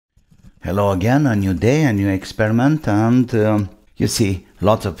Hello again, a new day, a new experiment, and you see,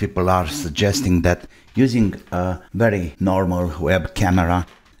 lots of people are suggesting that using a very normal web camera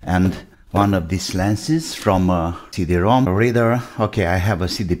and one of these lenses from a CD-ROM reader. Okay, I have a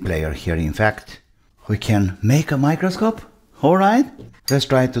CD player here, in fact. We can make a microscope? Alright, let's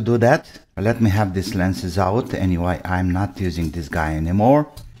try to do that. Let me have these lenses out. Anyway, I'm not using this guy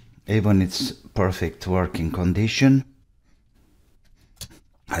anymore. Even it's perfect working condition.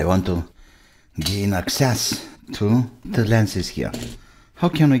 I want to gain access to the lenses here. How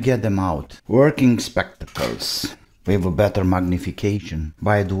can we get them out? Working spectacles with a better magnification.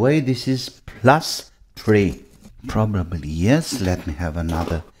 By the way, this is +3. Probably yes. Let me have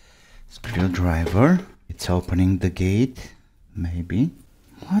another screwdriver. It's opening the gate. Maybe.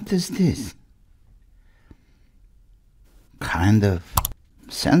 What is this? Kind of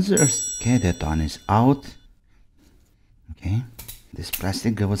sensors. Okay, that one is out. Okay. This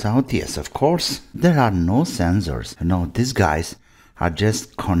plastic goes out. Yes, of course. There are no sensors. No, these guys are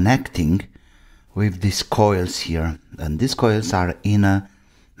just connecting with these coils here. And these coils are in a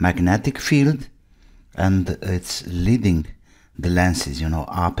magnetic field and it's leading the lenses, you know,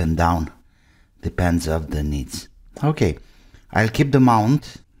 up and down. Depends of the needs. Okay, I'll keep the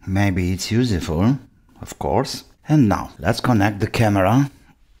mount. Maybe it's useful, of course. And now, let's connect the camera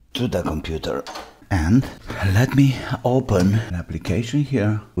to the computer. And let me open an application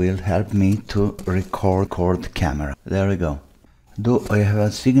here. Will help me to record the camera. There we go. Do I have a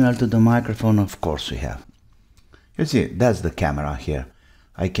signal to the microphone? Of course we have. You see, that's the camera here.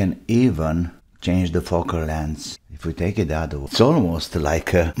 I can even change the focal length. If we take it the other way, it's almost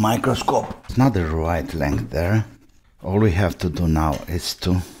like a microscope. It's not the right length there. All we have to do now is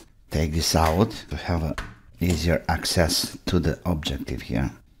to take this out to have a easier access to the objective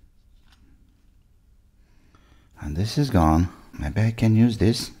here. And this is gone. Maybe I can use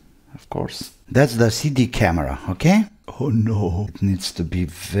this, of course. That's the CD camera, okay? Oh no, it needs to be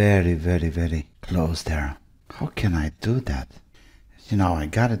very, very, very close there. How can I do that? You know, I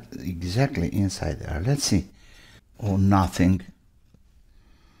got it exactly inside there. Let's see. Oh, nothing.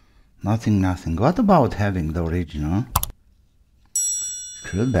 Nothing, nothing. What about having the original?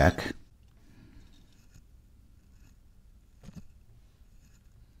 Screw it back.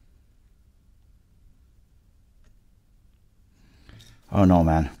 Oh no,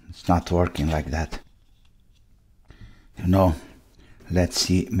 man, it's not working like that. You know, let's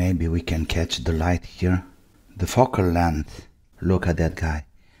see, maybe we can catch the light here. The focal length, look at that guy.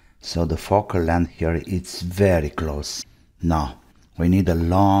 So the focal length here, it's very close. Now, we need a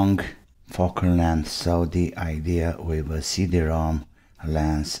long focal length, so the idea with a CD-ROM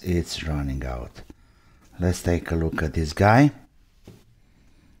lens, it's running out. Let's take a look at this guy.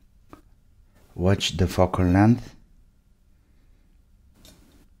 Watch the focal length.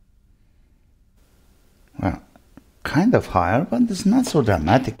 Well, kind of higher, but it's not so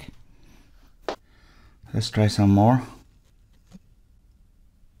dramatic. Let's try some more.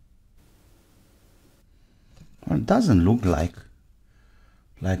 Well, it doesn't look like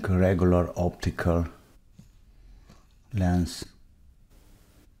a regular optical lens.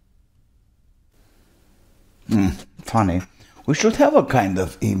 Funny. We should have a kind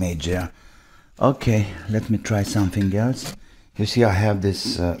of image here. Okay, let me try something else. You see, I have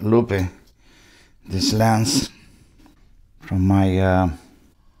this loopy. This lens from my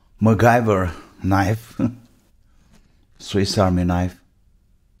MacGyver knife, Swiss Army knife,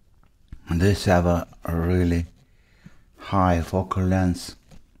 and this have a really high focal length.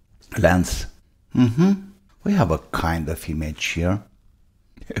 We have a kind of image here,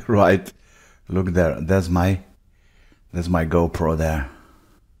 right? Look there. That's my GoPro there.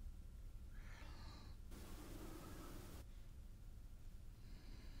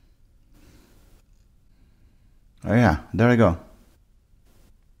 Oh yeah, there we go.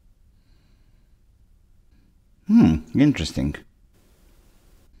 Interesting.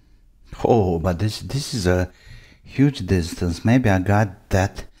 Oh, but this is a huge distance. Maybe I got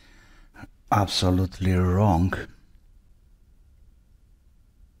that absolutely wrong.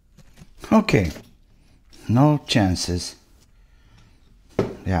 Okay, no chances.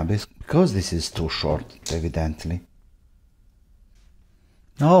 Yeah, because this is too short, evidently.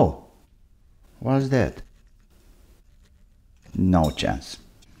 Oh, what's that? No chance.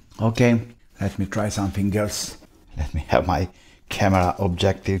 Okay, let me try something else. Let me have my camera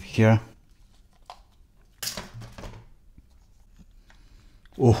objective here.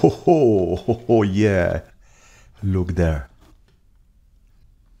 Oh, yeah. Look there.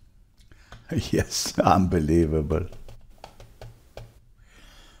 Yes, unbelievable.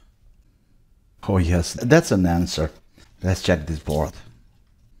 Oh yes, that's an answer. Let's check this board.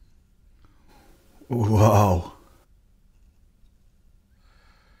 Wow.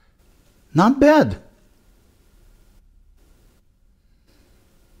 Not bad.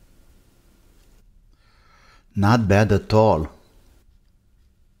 Not bad at all.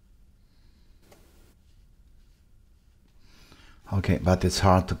 Okay, but it's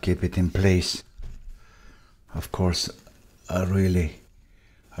hard to keep it in place. Of course, a really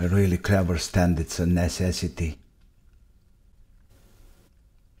clever stand, it's a necessity.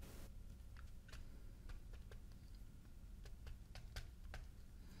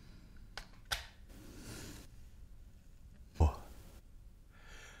 Oh.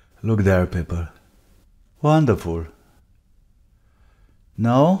 Look there, people. Wonderful.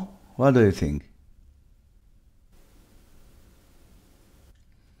 No? What do you think?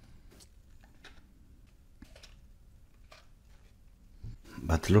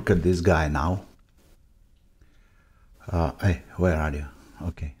 But look at this guy now. Hey, where are you?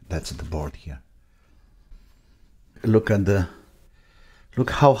 Okay, that's the board here. Look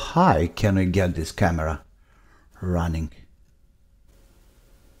how high can we get this camera running.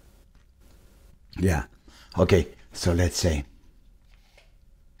 Yeah, okay, so let's say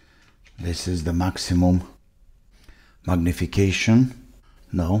this is the maximum magnification.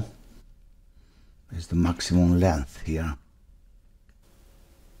 No, it's the maximum length here.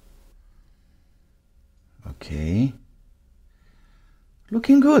 Okay,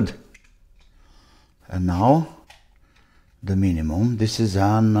 looking good. And now the minimum. This is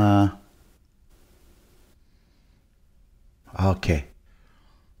on okay,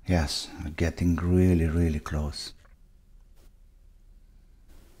 yes, getting really close.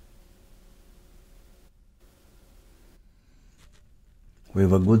 We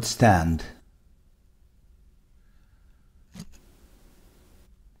have a good stand.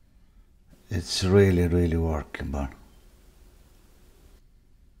 It's really workable.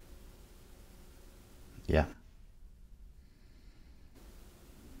 Yeah.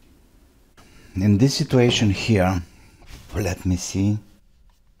 In this situation here, let me see.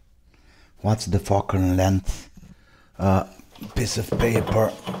 What's the focal length? Piece of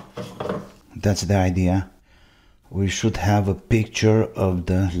paper. That's the idea. We should have a picture of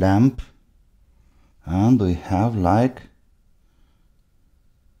the lamp. And we have like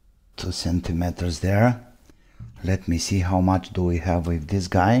 2 centimeters there. Let me see how much do we have with this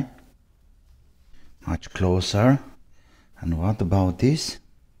guy. Much closer. And what about this?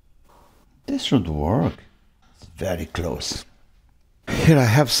 This should work. It's very close. Here I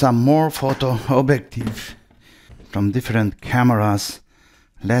have some more photo objective from different cameras.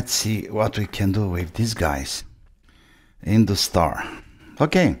 Let's see what we can do with these guys in the star.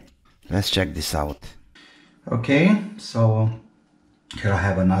 Okay, let's check this out. Okay, so here I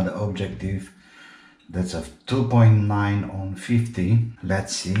have another objective that's a 2.9 on 50.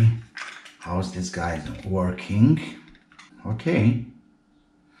 Let's see how's this guy working. Okay,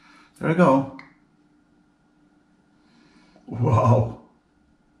 there we go. Wow,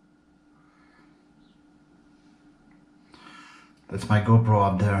 that's my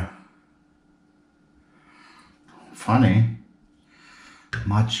GoPro up there. Funny,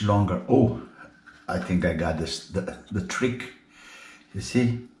 much longer. Oh, I think I got this the trick. You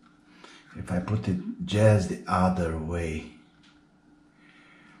see, if I put it just the other way.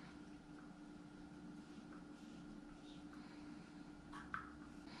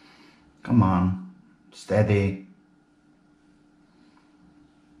 Come on, steady.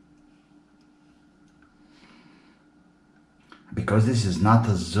 Because this is not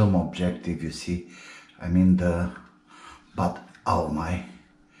a zoom objective, you see. I mean but oh my,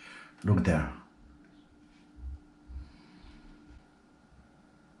 look there.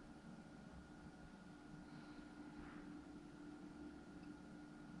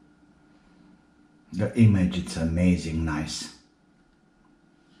 The image, it's amazing, nice.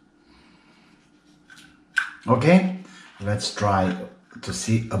 Okay, let's try to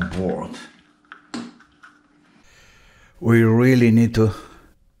see a board. We really need to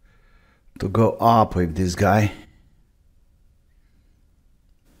go up with this guy.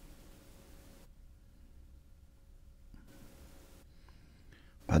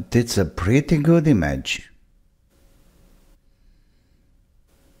 But it's a pretty good image.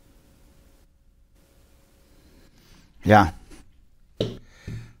 Yeah. Do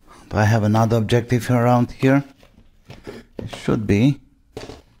I have another objective around here? It should be.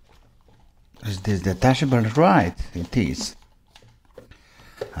 Is this detachable? Right, it is.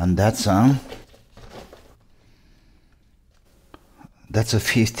 And that's a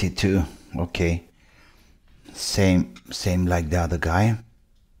 52. Okay. Same like the other guy.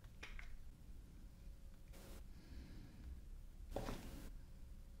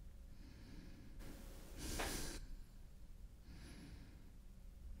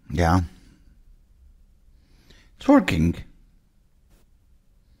 Yeah. It's working.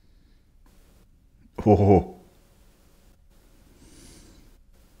 Oh.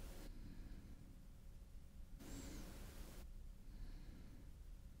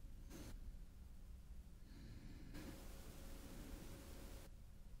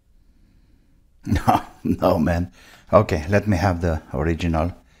 No, no, man. Okay, let me have the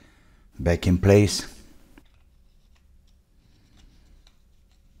original back in place.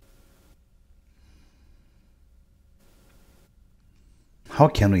 How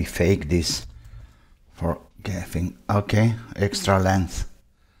can we fake this for gaffing? Okay, extra length.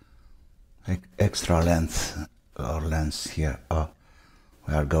 Extra length or length here. Oh,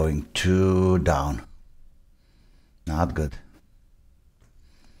 we are going too down. Not good.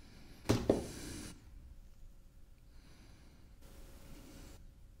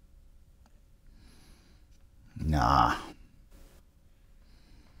 Nah.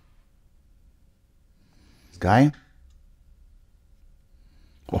 This guy?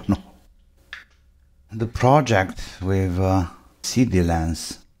 Oh no. The project with CD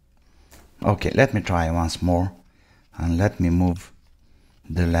lens. Okay, let me try once more and let me move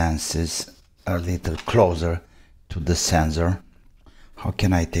the lenses a little closer to the sensor. How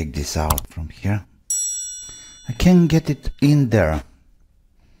can I take this out from here? I can't get it in there.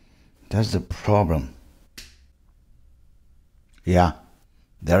 That's the problem. Yeah,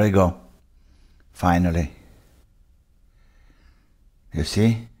 there we go. Finally. You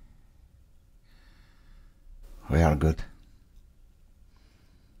see? We are good.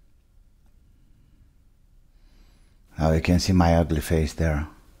 Now you can see my ugly face there.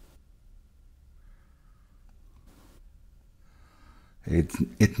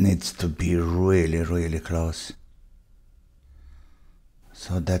 It needs to be really, really close.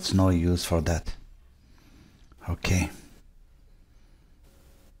 So that's no use for that. Okay.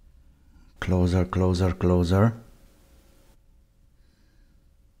 Closer, closer, closer.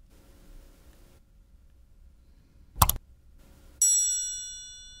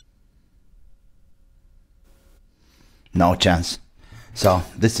 No chance. So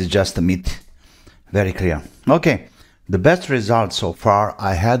this is just a myth. Very clear. Okay. The best result so far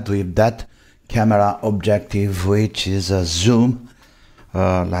I had with that camera objective, which is a zoom,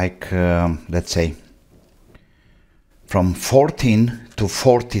 let's say from 14 to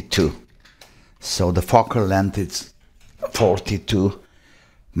 42. So the focal length is 42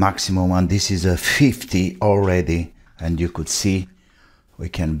 maximum, and this is a 50 already, and you could see we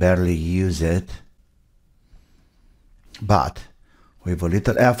can barely use it, but with a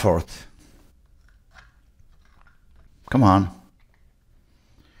little effort. Come on.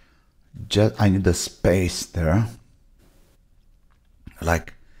 Just I need a space there,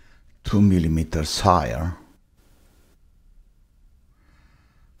 like 2 millimeters higher.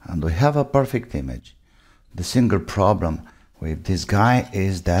 And we have a perfect image. The single problem with this guy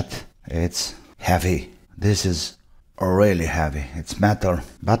is that it's heavy. This is really heavy. It's metal,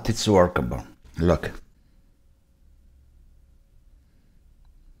 but it's workable. Look.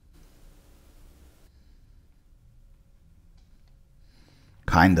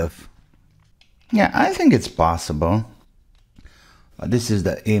 Kind of. Yeah, I think it's possible. This is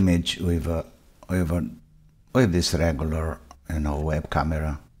the image with this regular, web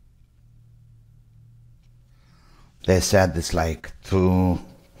camera. They said it's like 2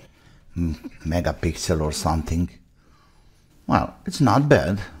 megapixel or something. Well, it's not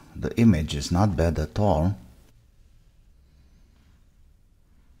bad. The image is not bad at all.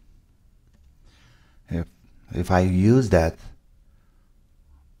 If I use that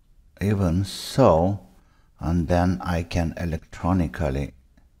even so, and then I can electronically,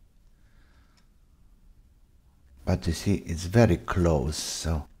 but you see it's very close,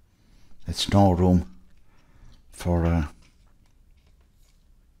 so there's no room for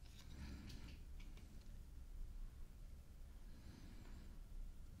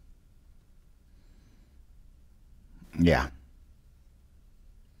yeah.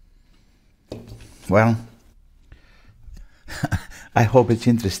 Well, I hope it's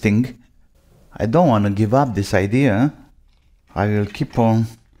interesting. I don't want to give up this idea. I will keep on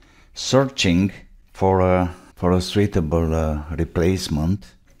searching for a suitable replacement.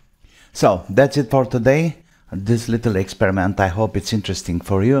 So that's it for today. This little experiment. I hope it's interesting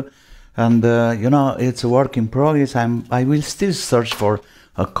for you. And it's a work in progress. I will still search for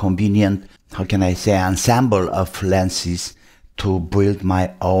a convenient, how can I say, ensemble of lenses to build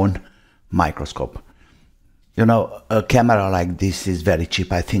my own microscope. A camera like this is very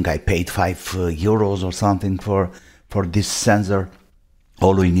cheap. I think I paid €5 or something for this sensor.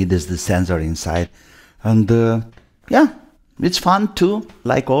 All we need is the sensor inside. And yeah, It's fun too,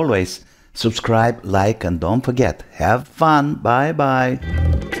 like always. Subscribe, like, and don't forget, have fun. Bye bye.